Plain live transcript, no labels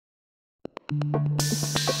The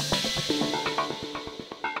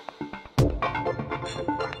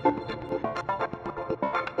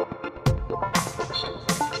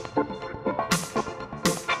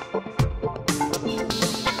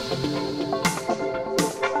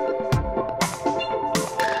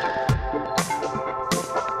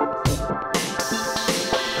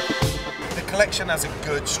collection has a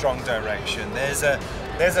good, strong direction. There's a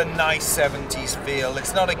nice 70s feel.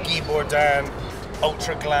 It's not a Guy Bourdin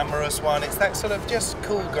ultra glamorous one. It's that sort of just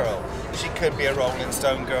cool girl. She could be a Rolling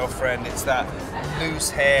Stone girlfriend. It's that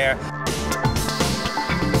loose hair.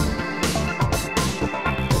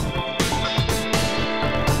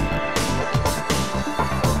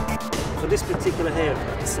 For this particular hair,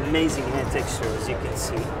 it's amazing hair texture, as you can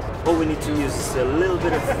see. All we need to use is a little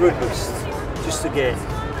bit of root boost just to get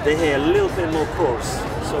the hair a little bit more coarse.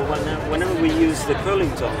 So whenever we use the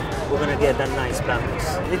curling tone, we're going to get that nice balance.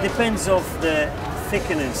 It depends on the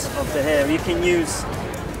thickness of the hair. You can use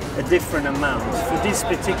a different amount. For this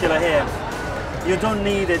particular hair, you don't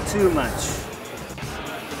need it too much.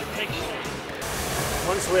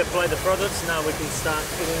 Once we apply the products, now we can start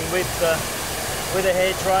filling with a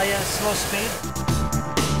hair dryer, slow speed.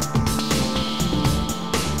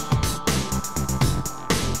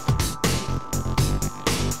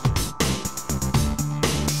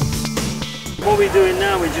 What we're doing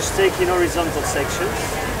now, we're just taking horizontal sections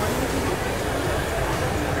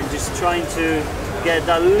and just trying to get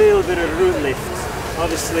that little bit of root lift.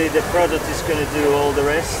 Obviously the product is going to do all the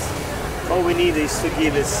rest. All we need is to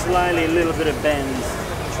give it slightly a little bit of bend,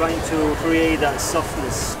 trying to create that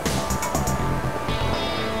softness.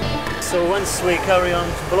 So once we carry on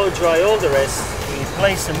to blow dry all the rest, we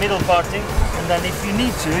place a middle parting, and then if you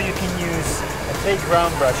need to, you can use a fake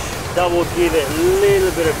round brush. That will give it a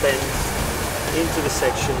little bit of bend into the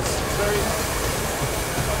sections.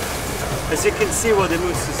 As you can see what the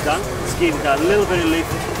mousse has done, it's given that little bit of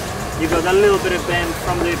lift. You got a little bit of bend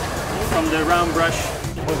from the round brush.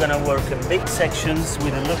 We're going to work in big sections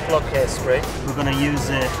with a look lock hairspray. We're going to use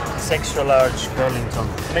a extra large curling tone.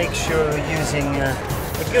 Make sure you're using a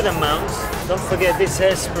good amount. Don't forget this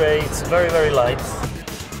hairspray, it's very, very light.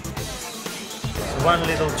 So one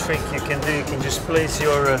little trick you can do, you can just place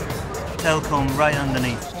your tail comb right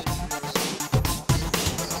underneath.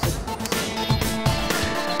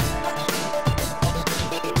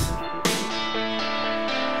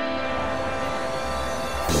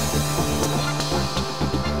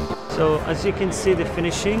 So as you can see the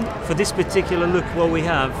finishing, for this particular look what we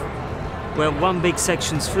have one big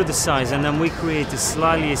sections through the sides and then we create a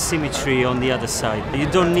slightly asymmetry on the other side. You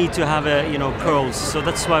don't need to have curls, so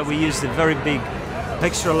that's why we use the very big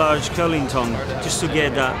extra large curling tongue just to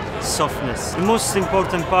get that softness. The most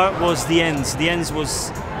important part was the ends. The ends was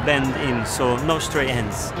bent in, so no straight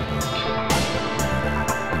ends.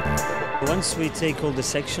 Once we take all the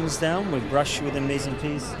sections down, we brush with the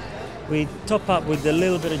mise-en-piece. We top up with a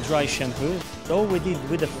little bit of dry shampoo. All we did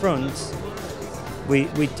with the front,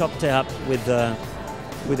 we topped it up with a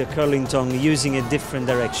curling tongue using a different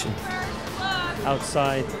direction,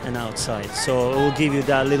 outside and outside. So it will give you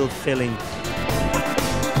that little filling.